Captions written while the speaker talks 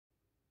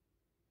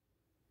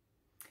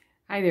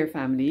Hi there,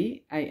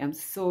 family. I am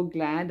so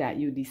glad that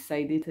you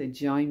decided to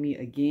join me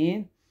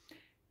again.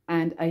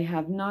 And I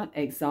have not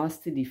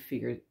exhausted the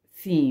figure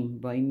theme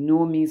by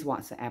no means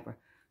whatsoever.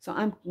 So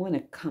I'm going to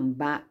come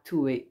back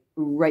to it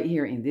right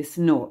here in this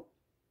note.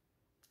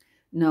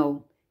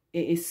 Now,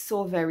 it is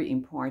so very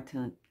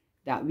important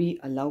that we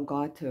allow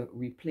God to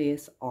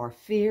replace our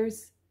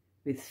fears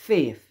with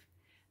faith.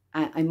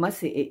 And I must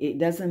say, it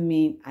doesn't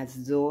mean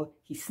as though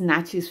he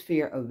snatches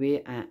fear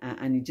away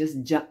and he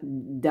just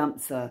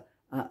dumps a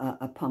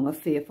pound of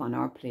faith on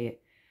our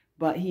plate.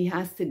 But he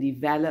has to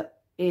develop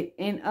it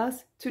in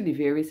us through the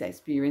various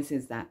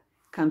experiences that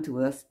come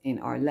to us in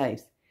our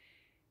lives.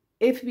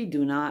 If we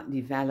do not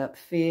develop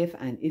faith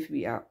and if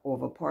we are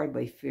overpowered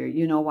by fear,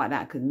 you know what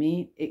that could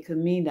mean? It could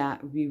mean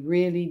that we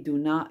really do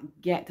not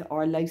get to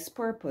our life's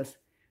purpose.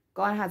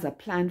 God has a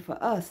plan for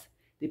us.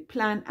 The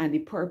plan and the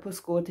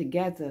purpose go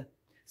together.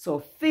 So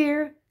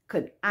fear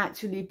could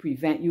actually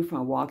prevent you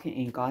from walking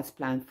in God's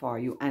plan for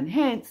you, and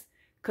hence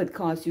could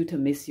cause you to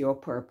miss your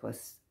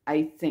purpose.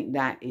 I think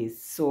that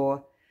is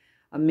so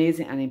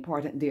amazing and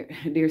important.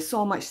 There's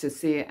so much to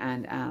say,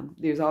 and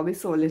there's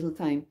always so little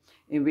time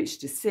in which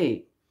to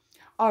say.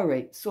 All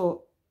right,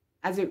 so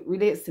as it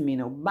relates to me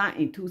now, back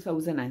in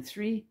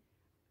 2003,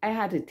 I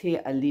had to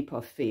take a leap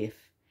of faith.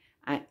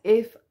 And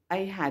if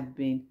I had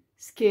been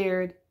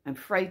scared and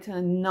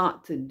frightened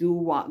not to do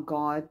what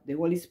God, the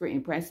Holy Spirit,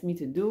 impressed me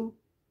to do,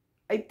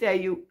 I tell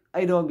you,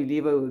 I don't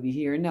believe I would be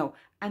here now.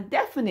 And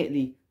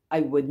definitely, I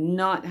would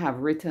not have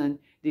written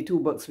the 2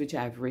 books which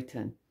I've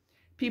written.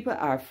 People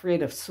are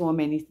afraid of so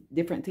many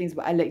different things,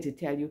 but I like to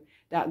tell you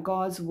that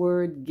God's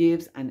word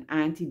gives an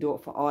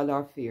antidote for all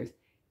our fears.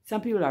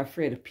 Some people are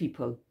afraid of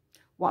people,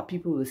 what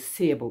people will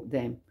say about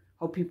them,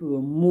 how people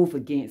will move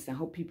against them,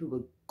 how people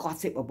will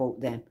gossip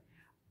about them.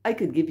 I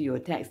could give you a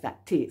text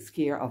that takes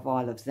care of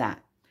all of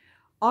that.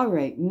 All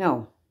right,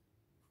 now,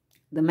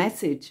 the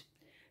message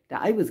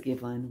that I was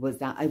given was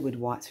that I would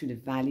walk through the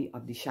valley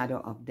of the shadow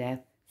of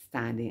death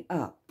standing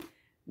up.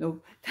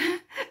 No,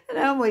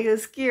 that might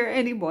scare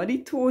anybody,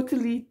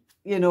 totally,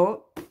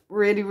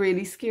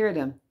 really scare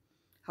them.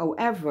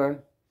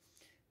 However,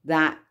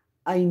 that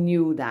I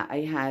knew that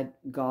I had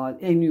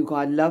God, I knew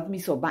God loved me.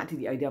 So back to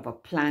the idea of a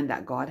plan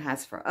that God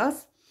has for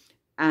us.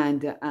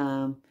 And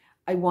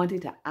I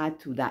wanted to add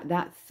to that.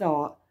 That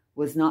thought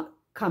was not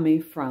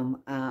coming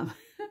from,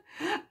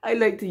 I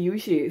like to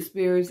use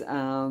Shakespeare's,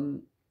 something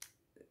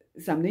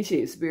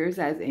Shakespeare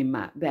says in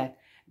Macbeth.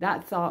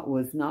 That thought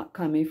was not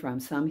coming from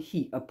some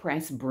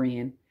heat-oppressed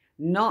brain,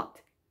 not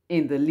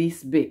in the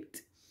least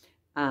bit.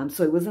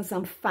 So it wasn't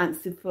some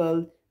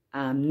fanciful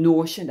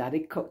notion that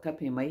it cooked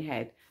up in my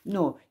head.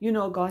 No,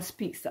 God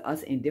speaks to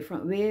us in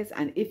different ways.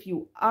 And if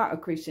you are a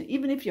Christian,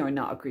 even if you're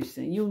not a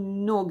Christian, you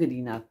know good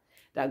enough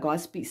that God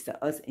speaks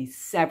to us in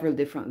several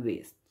different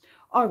ways.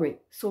 All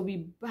right, so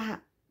we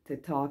back to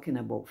talking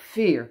about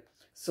fear.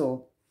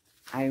 So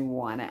I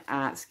want to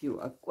ask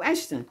you a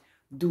question.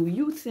 Do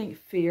you think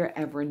fear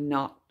ever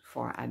knocked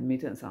for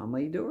admittance on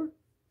my door?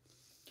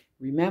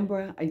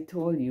 Remember, I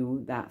told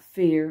you that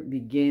fear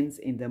begins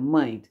in the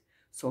mind.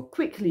 So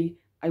quickly,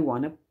 I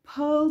want to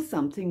pull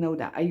something now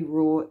that I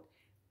wrote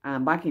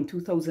back in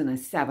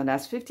 2007.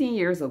 That's 15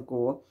 years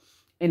ago,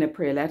 in a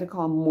prayer letter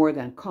called More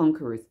Than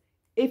Conquerors.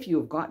 If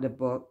you've got the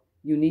book,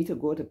 you need to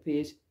go to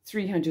page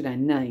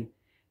 309.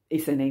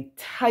 It's an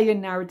entire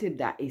narrative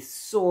that is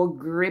so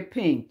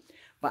gripping.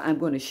 But I'm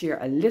going to share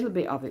a little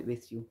bit of it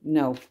with you.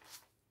 Now,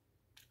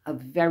 a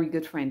very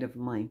good friend of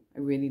mine, I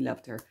really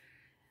loved her.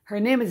 Her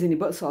name is in the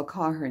book, so I'll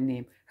call her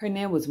name. Her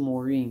name was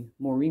Maureen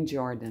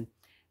Jordan.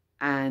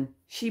 And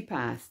she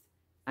passed.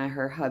 And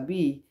her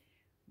hubby,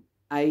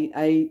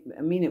 I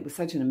mean, it was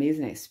such an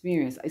amazing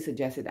experience. I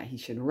suggested that he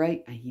should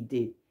write, and he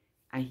did.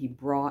 And he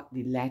brought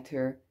the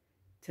letter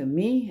to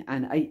me,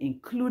 and I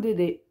included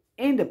it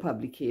in the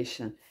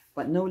publication.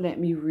 But now let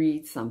me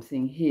read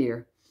something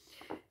here.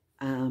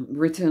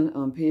 Written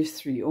on page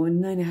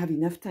 309. I have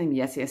enough time.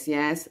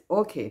 Yes.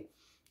 Okay.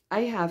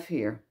 I have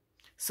here.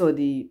 So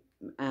the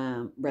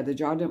Brother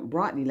Jordan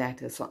brought the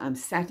letter. So I'm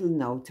settled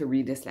now to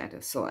read this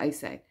letter. So I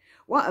said,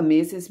 what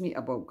amazes me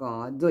about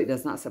God, though it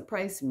does not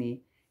surprise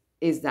me,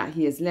 is that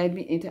he has led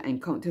me into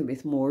encounter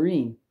with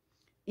Maureen,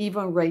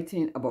 even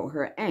writing about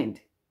her end.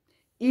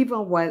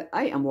 Even while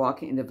I am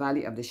walking in the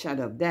valley of the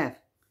shadow of death,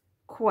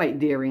 quite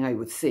daring, I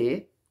would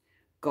say,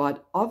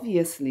 God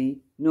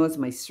obviously knows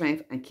my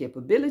strength and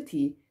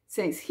capability,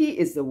 since he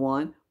is the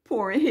one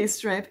pouring his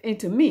strength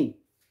into me.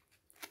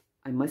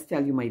 I must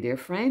tell you, my dear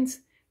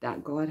friends,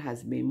 that God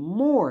has been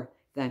more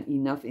than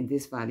enough in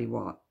this valley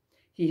walk.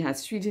 He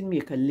has treated me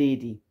like a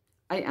lady.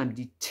 I am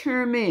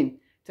determined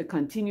to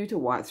continue to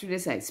walk through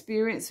this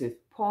experience with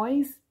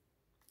poise,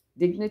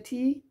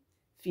 dignity,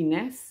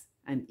 finesse,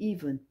 and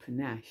even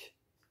panache.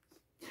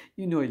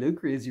 You know I look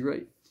crazy,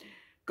 right?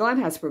 God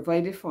has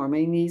provided for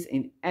my needs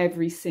in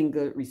every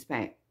single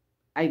respect.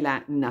 I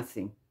lack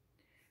nothing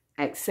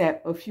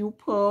except a few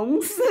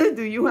pounds.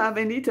 Do you have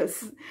any to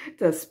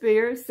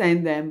spare?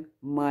 Send them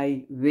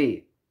my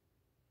way.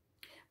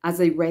 As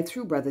I read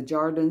through Brother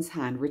Jordan's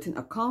handwritten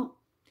account,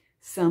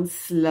 some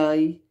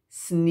sly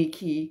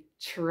sneaky,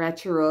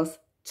 treacherous,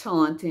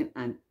 taunting,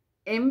 and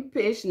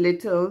impish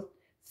little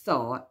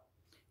thought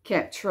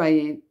kept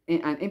trying,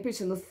 an impish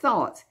little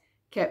thought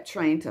kept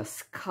trying to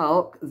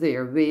skulk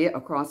their way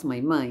across my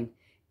mind,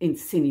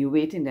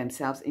 insinuating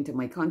themselves into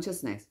my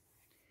consciousness.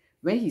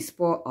 When he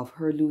spoke of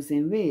her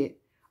losing weight,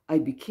 I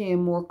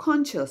became more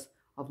conscious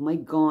of my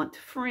gaunt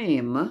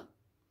frame.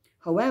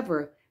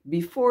 However,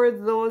 before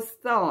those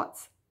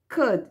thoughts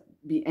could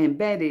be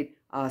embedded,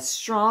 a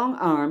strong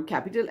arm,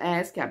 capital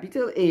S,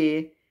 capital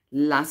A,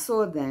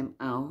 lassoed them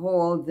and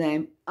hauled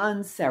them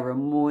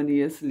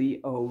unceremoniously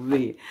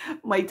away.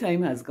 My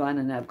time has gone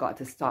and I've got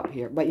to stop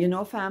here. But you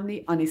know,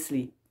 family,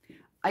 honestly,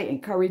 I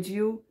encourage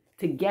you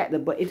to get the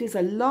book. It is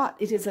a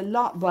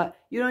lot, but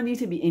you don't need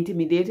to be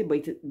intimidated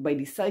by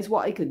the size.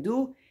 What I could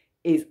do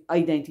is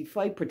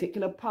identify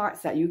particular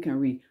parts that you can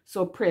read.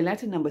 So prayer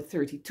letter number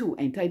 32,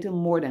 entitled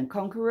More Than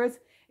Conquerors,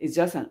 is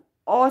just an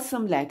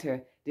awesome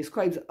letter.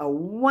 Describes a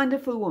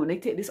wonderful woman. I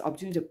take this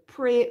opportunity to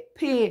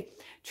pay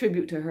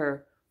tribute to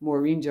her,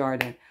 Maureen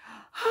Jordan.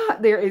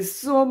 There is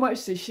so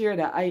much to share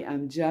that I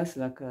am just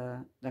like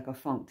a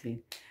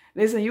fountain.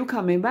 Listen, you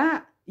coming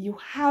back? You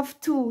have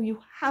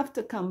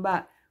to come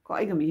back. Cause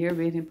I gonna be here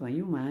waiting for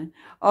you, man.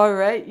 All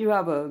right, you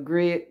have a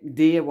great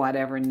day,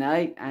 whatever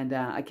night, and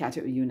I catch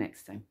up with you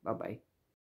next time. Bye bye.